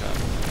 good shot.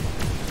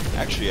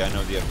 Actually, I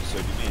know the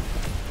episode you mean.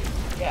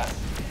 Yeah.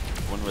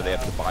 One where they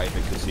have to buy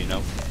the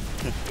casino.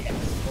 Yes.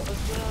 What was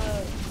the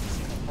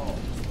casino called?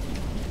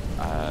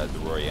 The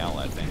Royale,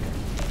 I think.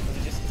 Was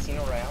it just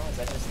Casino Royale? Is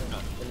that just the name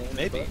of the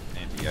Maybe. book?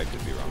 Maybe. I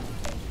could be wrong.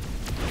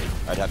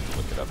 I'd have to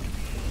look it up.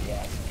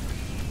 Yeah.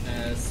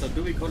 So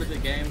do we call it a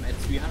game at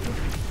 300?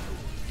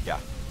 Yeah.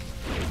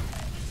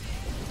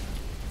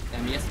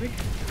 Yes, Vic?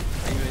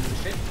 Are you in the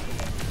ship?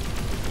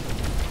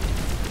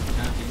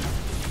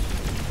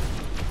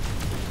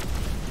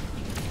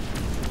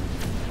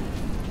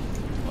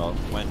 Well,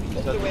 when he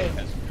Let's says do he it.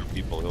 has fewer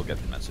people, he'll get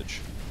the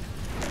message.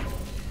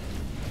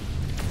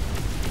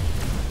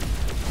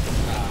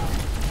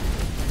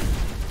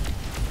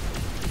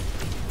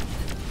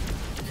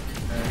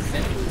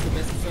 Central is the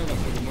best server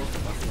for the most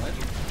of us, right?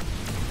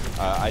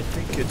 I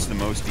think it's the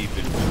most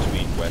even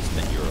between West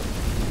and Europe,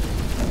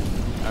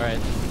 Alright,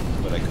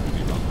 but I could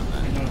be wrong on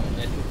that. No,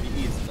 that would be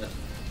East, but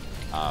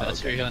that's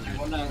Okay. 300. I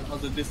wonder how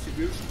the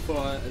distribution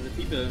for the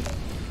people in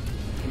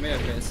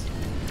America is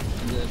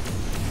in this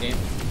game.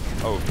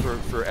 Oh,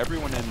 for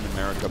everyone in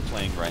America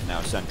playing right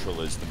now,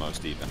 Central is the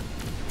most even.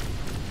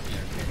 Yeah,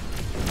 okay.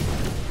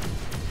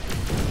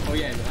 Oh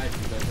yeah, right,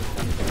 because it's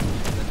done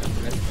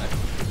the rest, right?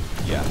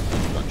 Yeah, a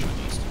bunch on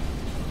East.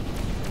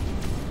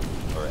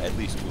 Or at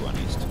least 2 on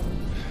East.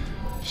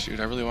 Shoot,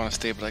 I really want to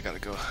stay, but I gotta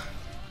go.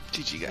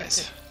 GG,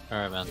 guys.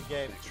 Alright, man. Good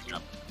game.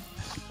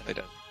 They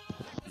done.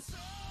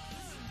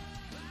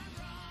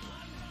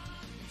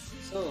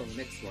 So,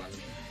 next one.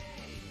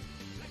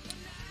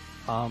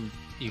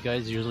 You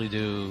guys usually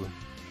do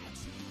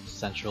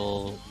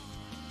Central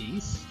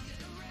East?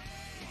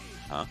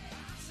 Huh?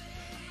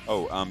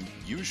 Oh,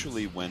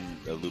 usually when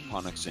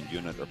Luponix and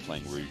Unit are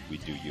playing, we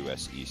do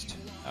US East,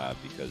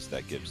 because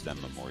that gives them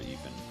a more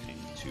even ping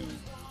to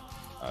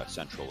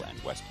Central and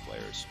West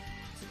players.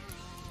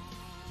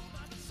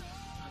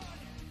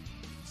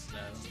 So,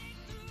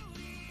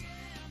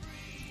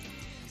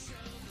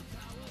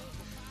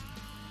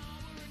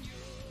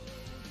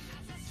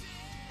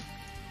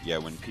 Yeah,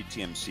 when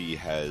PTMC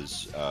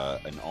has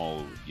an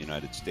all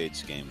United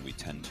States game, we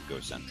tend to go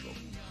Central.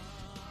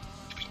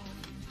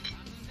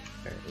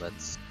 Alright,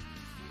 let's...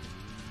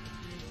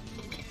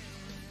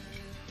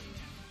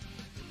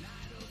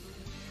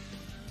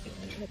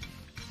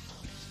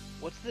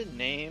 What's the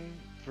name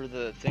for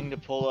the thing to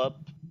pull up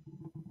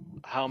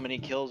how many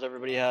kills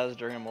everybody has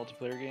during a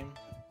multiplayer game?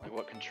 Like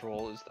what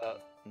control is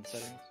that in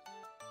settings?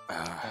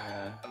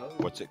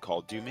 What's it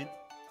called, do you mean?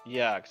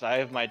 Yeah, because I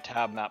have my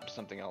tab mapped to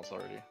something else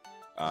already.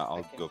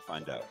 I'll go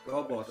find out.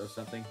 scoreboard or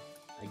something,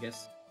 I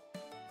guess.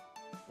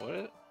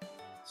 What?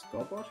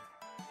 Scoreboard?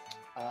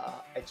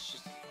 It's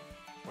just,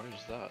 What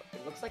is that?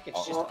 it looks like it's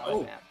Oh, just oh, on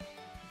oh. a map.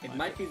 It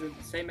might be the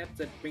same map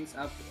that brings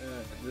up,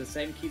 the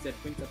same key that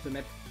brings up the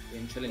map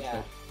in challenge Yeah.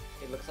 mode.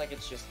 It looks like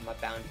it's just bound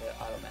to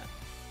auto map.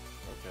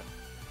 Okay.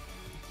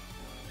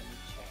 Let me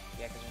check.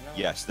 Yeah, because there's no.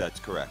 Yes, that's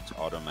correct.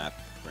 Automap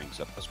brings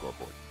up the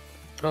scoreboard.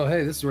 Oh,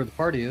 hey, this is where the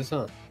party is,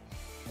 huh?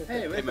 Hey,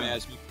 Hey, wait a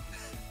man,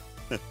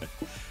 minute.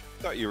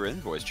 thought you were in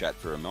voice chat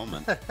for a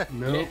moment.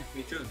 No, Yeah,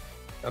 me too.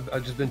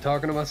 I've just been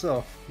talking to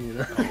myself, you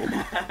know?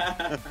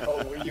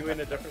 Oh, were you in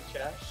a different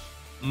chat?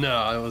 No,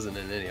 I wasn't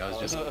in any. I was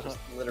just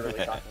literally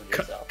talking to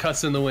yourself.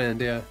 cuts in the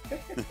wind, yeah.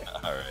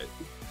 All right.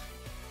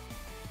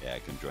 Yeah, I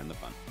can join the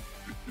fun.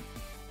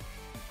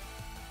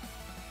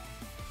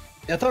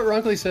 I thought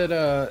Ronkley said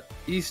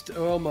East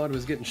OLMOD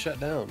was getting shut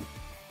down.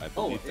 I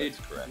Oh, believe it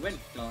that's correct. went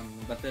down,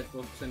 but that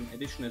was an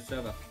additional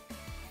server.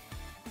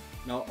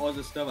 Now all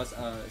the servers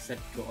are set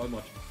to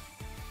OLMOD.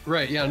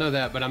 Right, yeah, I know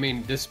that, but I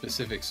mean this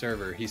specific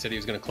server, he said he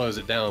was going to close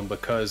it down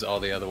because all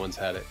the other ones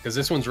had it. Because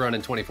this one's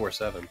running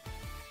 24/7.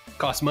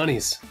 Costs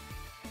monies.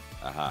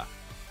 Aha.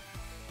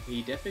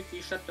 He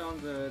definitely shut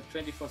down the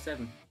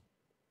 24/7.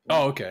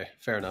 Oh, okay,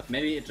 fair enough.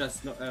 Maybe it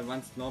just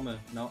runs normal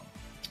now.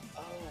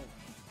 Oh.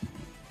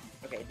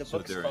 Okay, the So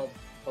book's they're- called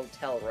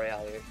Hotel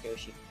Royale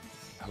Yoshi.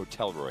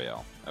 Hotel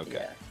Royale.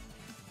 Okay.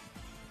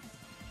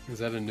 Yeah. Is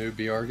that a new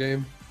BR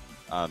game?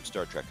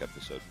 Star Trek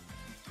episode.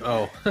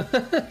 Oh. Well,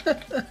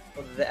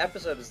 the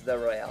episode is The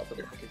Royale, the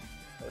book is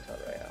Hotel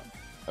Royale.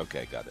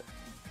 Okay, got it.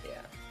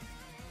 Yeah.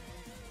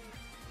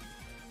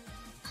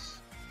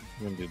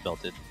 I'm gonna do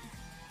belted.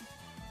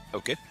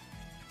 Okay.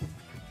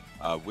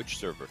 Which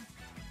server?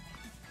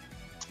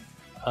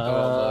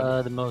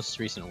 Oh, The most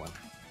recent one.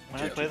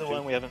 When I play the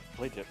one we haven't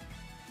played yet.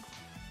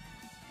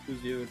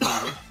 2-0.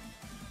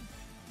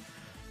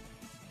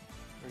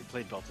 We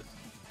played Belted.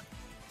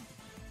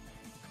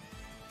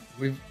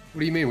 What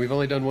do you mean? We've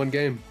only done one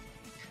game.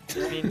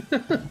 I mean,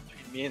 between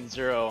me and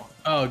Zero,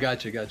 Oh,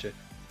 gotcha. the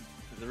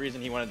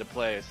reason he wanted to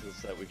play is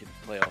so that we could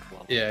play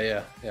offline.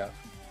 Yeah.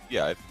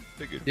 Yeah, I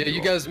figured. Yeah, we you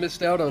were- guys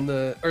missed out on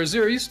the... Or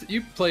Zero,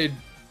 you played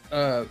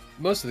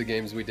most of the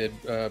games we did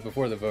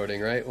before the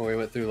voting, right? When we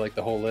went through like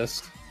the whole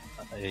list.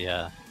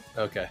 Yeah.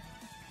 Okay.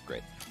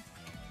 Great.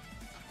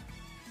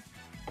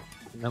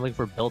 Am I looking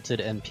for belted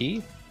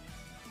MP?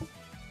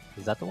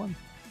 Is that the one?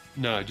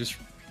 No, just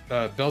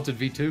belted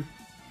V2.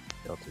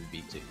 Belted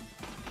V2.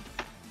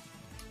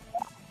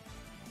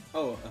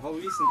 Oh, how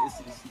recent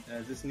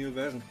is this new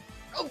version?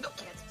 Oh, no,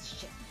 cats,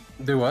 shit.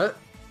 Do what?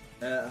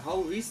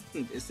 How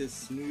recent is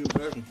this new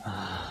version?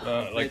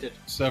 Like Rated.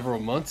 several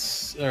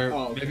months, or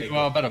Oh, okay, maybe good.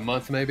 well about a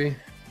month, maybe.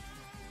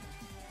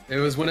 It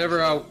was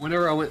whenever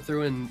I went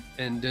through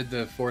and did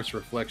the force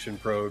reflection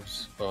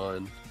probes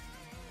for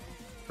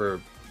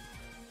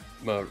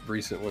my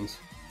recent ones.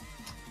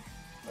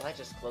 Well, I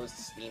just closed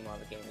Steam while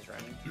the game is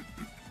running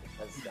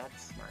because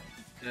that's smart.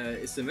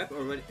 Is the map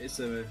already? Is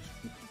the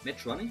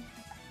match running?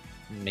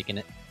 I'm making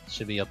it.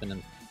 Should be up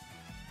in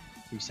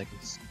 3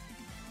 seconds.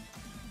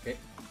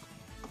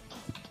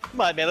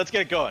 Come on, man, let's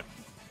get it going.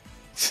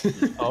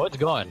 Oh, it's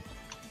going.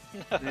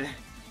 Alright,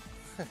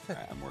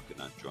 I'm working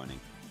on joining.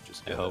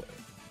 Just I gotta hope.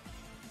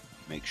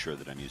 make sure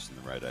that I'm using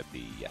the right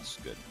IP. Yes,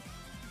 good.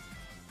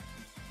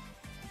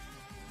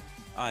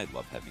 I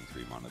love having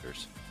 3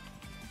 monitors.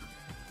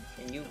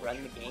 Can you run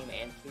the game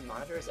and 3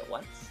 monitors at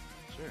once?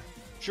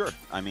 Sure.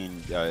 I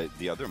mean,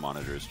 the other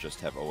monitors just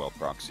have OL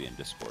proxy and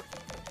Discord.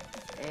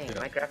 Dang, Yeah.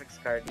 my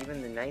graphics card,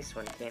 even the nice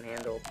one, can't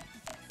handle.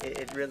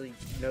 It really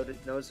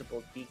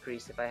noticeable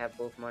decrease if I have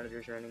both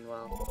monitors running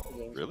while the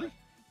game's Really? running.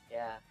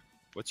 Yeah.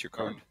 What's your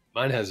card?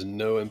 Mine has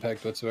no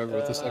impact whatsoever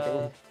with the second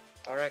one.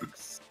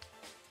 RX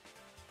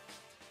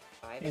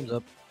 5. Game's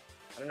up.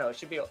 I don't know. It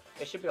should be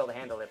able to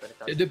handle it, but it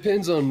doesn't. It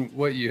depends on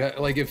what you have.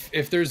 Like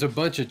if there's a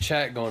bunch of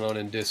chat going on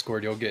in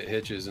Discord, you'll get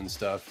hitches and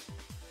stuff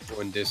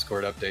when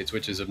Discord updates,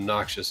 which is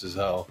obnoxious as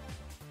hell.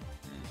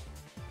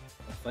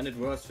 I find it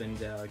worse when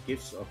there are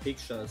GIFs or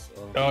pictures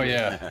or. Oh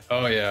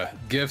yeah,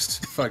 gifts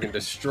fucking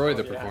destroy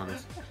the Oh, yeah.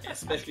 performance.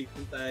 Especially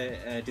since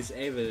I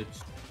disabled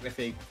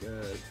graphic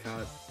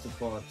card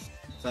support,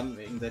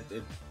 something that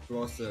it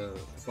draws the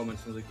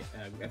performance from the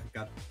graphic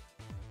card.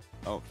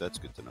 Oh, that's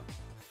good to know.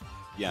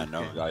 Yeah,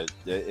 no,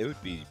 it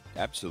would be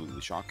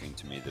absolutely shocking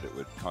to me that it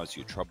would cause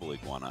you trouble,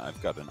 Iguana.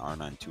 I've got an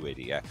R9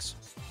 280X.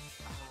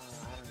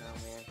 Oh, I don't know,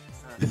 man.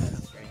 Oh,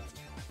 that's strange.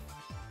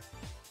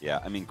 Yeah,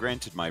 I mean,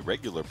 granted, my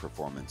regular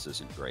performance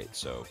isn't great,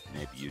 so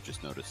maybe you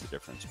just notice the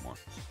difference more.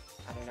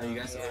 I don't know. Are you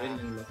guys already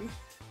in the lobby?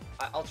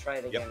 I'll try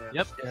it again.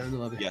 Yep. Yeah, I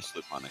love it. Yes,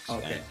 Luponics.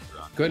 Okay. And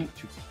you're on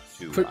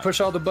Good. Push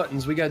all the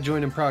buttons. We got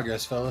join in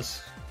progress,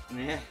 fellas.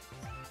 Yeah.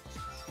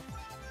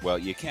 Well,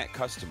 you can't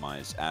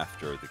customize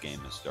after the game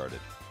has started.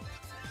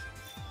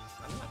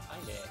 I'm not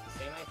finding it.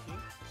 Same IP?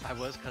 I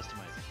was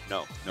customizing.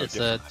 No, It's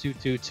different. a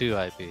 222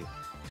 IP.